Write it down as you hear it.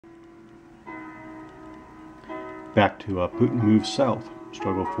back to Putin Moves South,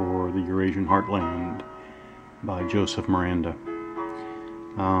 Struggle for the Eurasian Heartland by Joseph Miranda.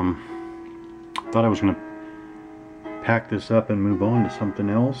 Thought I was going to pack this up and move on to something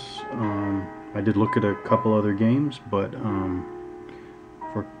else. I did look at a couple other games, but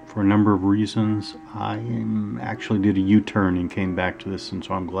for a number of reasons I actually did a U-turn and came back to this, and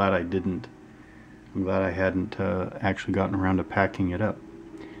so I'm glad I didn't. I'm glad I hadn't actually gotten around to packing it up.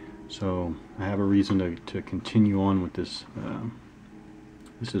 So I have a reason to continue on with this.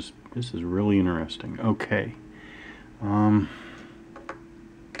 This is really interesting. Okay.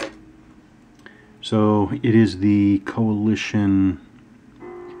 So it is the coalition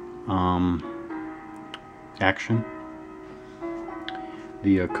action.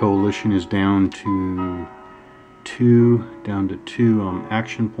 The coalition is down to two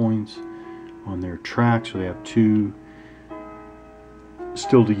action points on their track, so they have two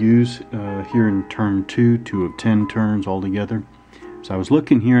still to use here in turn 2 of 10 turns altogether. So I was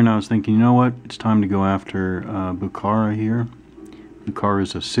looking here and I was thinking, you know what, it's time to go after Bukhara here. Bukhara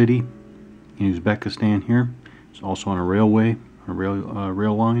is a city in Uzbekistan here. It's also on a railway, a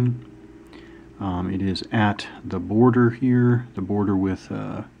rail line. It is at the border here, the border with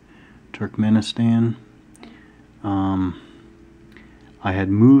Turkmenistan. I had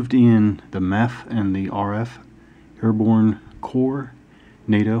moved in the MEF and the RF, Airborne Corps,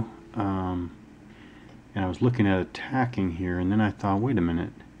 NATO, and I was looking at attacking here, and then I thought, wait a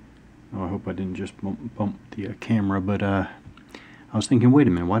minute. Oh, I hope I didn't just bump the camera, but I was thinking, wait a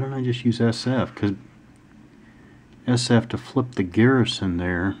minute, why don't I just use SF? Because SF to flip the garrison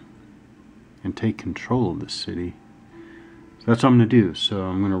there and take control of the city. So that's what I'm going to do. So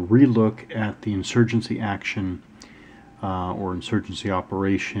I'm going to relook at the insurgency action or insurgency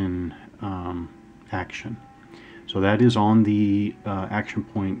operation action. So that is on the action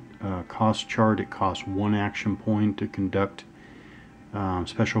point cost chart. It costs 1 action point to conduct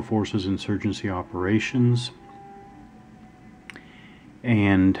Special Forces insurgency operations.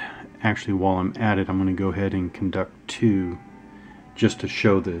 And actually, while I'm at it, I'm going to go ahead and conduct 2 just to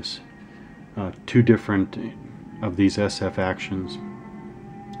show this. 2 different of these SF actions.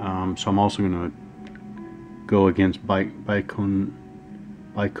 So I'm also going to go against Baikonur,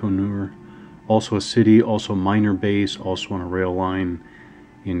 also a city, also minor base, also on a rail line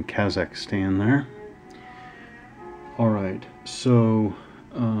in Kazakhstan there. Alright, so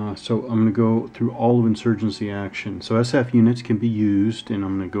I'm going to go through all of insurgency action. So SF units can be used, and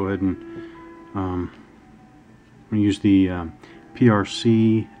I'm going to go ahead and I'm going to use the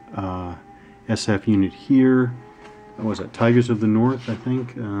PRC SF unit here. What was that? Tigers of the North, I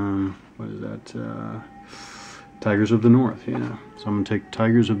think. What is that? Tigers of the North, yeah. So I'm going to take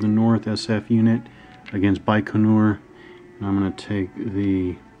Tigers of the North SF unit against Baikonur, and I'm going to take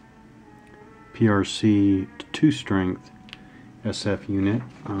the PRC 2 strength SF unit.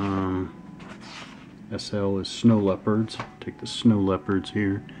 SL is Snow Leopards. Take the Snow Leopards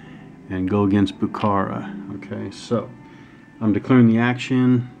here and go against Bukhara. Okay, so I'm declaring the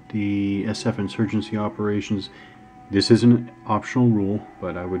action, the SF insurgency operations. This is an optional rule,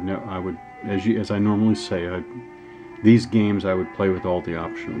 but I would as I normally say, these games I would play with all the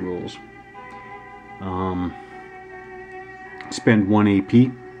optional rules. Spend 1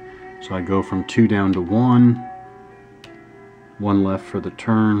 AP, so I go from 2 down to 1. 1 left for the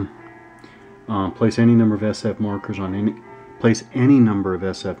turn. Place any number of SF markers on any. Place any number of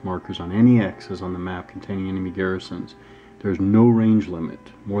SF markers on any X's on the map containing enemy garrisons. There's no range limit.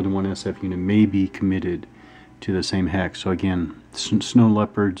 More than 1 SF unit may be committed to the same hex. So again, Snow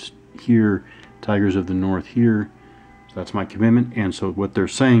Leopards here, Tigers of the North here. So that's my commitment. And so what they're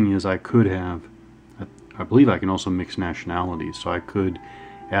saying is I could have, I believe I can also mix nationalities. So I could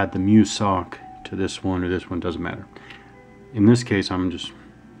add the MUSOC to this one, or this one, doesn't matter. In this case, I'm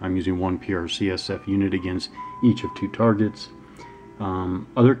using 1 PRC SF unit against each of 2 targets.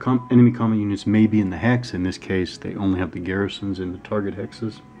 Other enemy combat units may be in the hex. In this case, they only have the garrisons in the target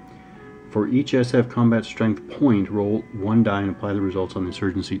hexes. For each SF combat strength point, roll 1 die and apply the results on the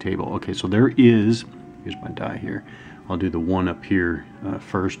insurgency table. Okay, so there is, here's my die here. I'll do the 1 up here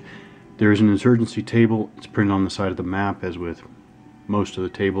first. There is an insurgency table. It's printed on the side of the map, as with most of the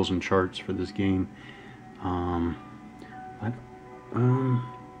tables and charts for this game. I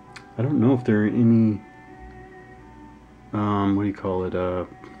don't know if there are any, what do you call it, I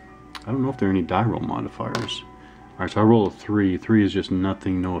don't know if there are any die roll modifiers. Alright, so I roll a 3. 3 is just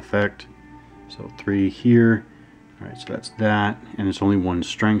nothing, no effect. So 3 here. Alright, so that's that. And it's only 1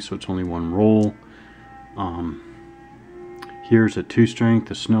 strength, so it's only 1 roll. Here's a 2 strength,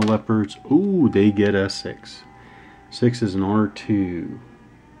 the Snow Leopards. Ooh, they get a 6. 6 is an R2.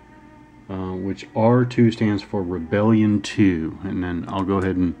 which R2 stands for Rebellion 2. And then I'll go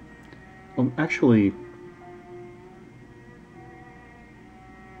ahead and... Oh, actually...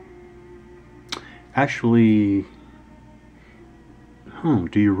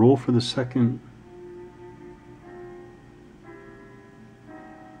 do you roll for the second?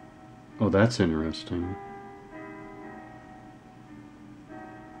 Oh, that's interesting.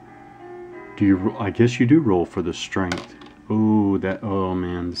 Do you? I guess you do roll for the strength. Oh, oh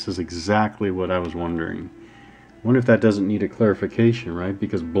man, this is exactly what I was wondering. I wonder if that doesn't need a clarification, right?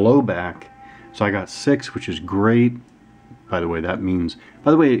 Because blowback. So I got 6, which is great. By the way, that means.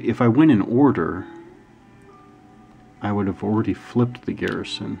 By the way, if I went in order, I would have already flipped the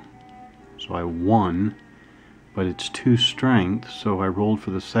garrison. So I won, but it's 2 strength, so I rolled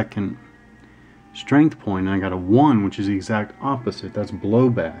for the second strength point, and I got a 1, which is the exact opposite. That's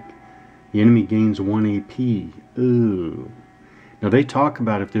blowback. The enemy gains 1 AP. Ooh. Now they talk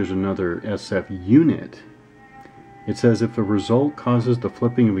about if there's another SF unit. It says if the result causes the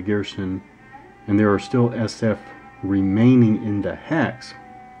flipping of a garrison, and there are still SF remaining in the hex.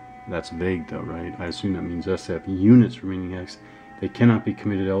 That's vague though, right? I assume that means SF units remaining hex. They cannot be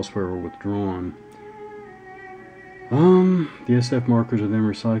committed elsewhere or withdrawn. The SF markers are then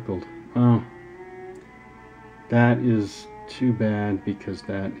recycled. Oh. That is too bad, because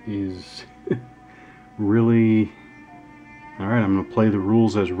that is really... Alright, I'm going to play the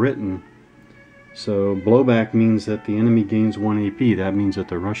rules as written. So, blowback means that the enemy gains 1 AP. That means that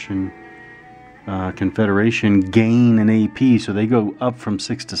the Russian Confederation gain an AP, so they go up from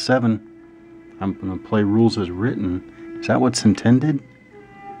 6 to 7. I'm going to play rules as written. Is that what's intended?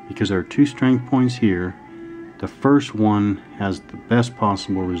 Because there are 2 strength points here. The first one has the best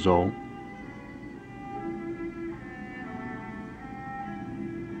possible result.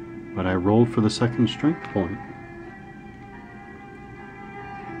 But I rolled for the second strength point.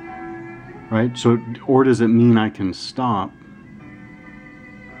 Right? So, or does it mean I can stop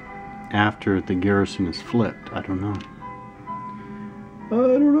after the garrison is flipped? I don't know. I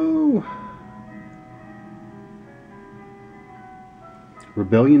don't know.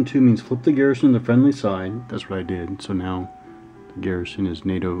 Rebellion 2 means flip the garrison to the friendly side. That's what I did. So now the garrison is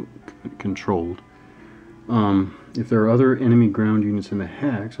NATO controlled. If there are other enemy ground units in the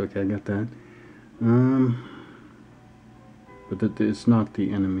hex, okay, I got that. But it's not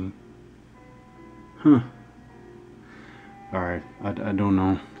the enemy. Huh. Alright, I don't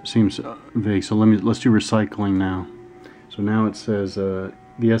know. Seems vague. So let's do recycling now. So now it says the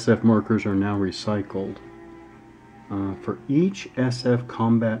SF markers are now recycled. For each SF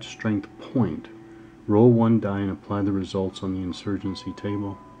combat strength point, roll 1 die and apply the results on the insurgency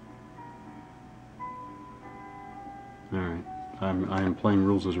table. Alright, I am playing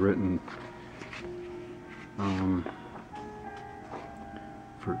rules as written.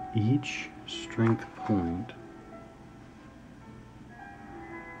 For each strength point,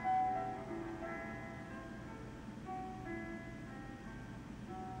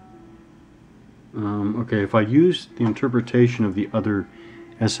 okay, if I use the interpretation of the other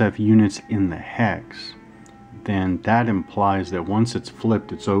SF units in the hex, then that implies that once it's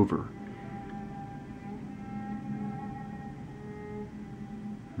flipped, it's over.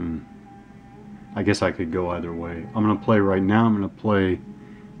 I guess I could go either way. I'm going to play right now. I'm going to play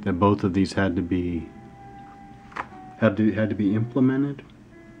that both of these had to be implemented.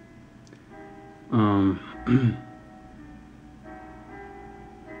 You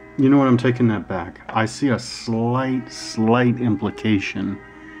know what? I'm taking that back. I see a slight implication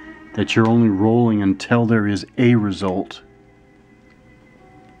that you're only rolling until there is a result.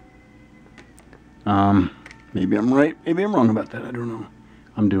 Maybe I'm right. Maybe I'm wrong about that. I don't know.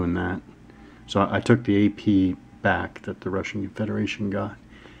 I'm doing that. So I took the AP back that the Russian Federation got.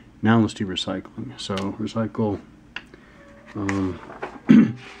 Now let's do recycling. So recycle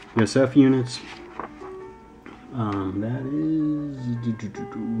SF units. That is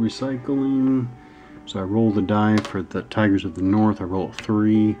recycling. So I roll the die for the Tigers of the North. I roll a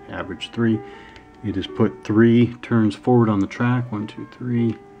 3, average 3. It is put 3 turns forward on the track. 1, 2,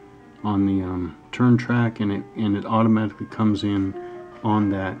 3 on the turn track, and it automatically comes in on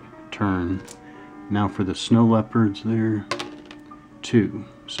that turn. Now for the snow leopards, they're 2.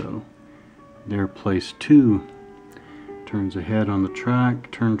 So they're placed 2 turns ahead on the track,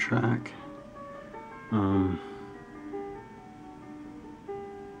 turn track.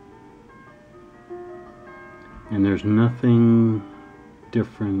 And there's nothing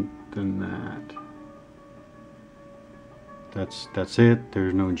different than that. That's it.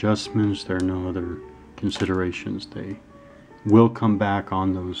 There's no adjustments. There are no other considerations. They will come back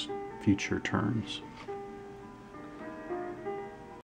on those future turns.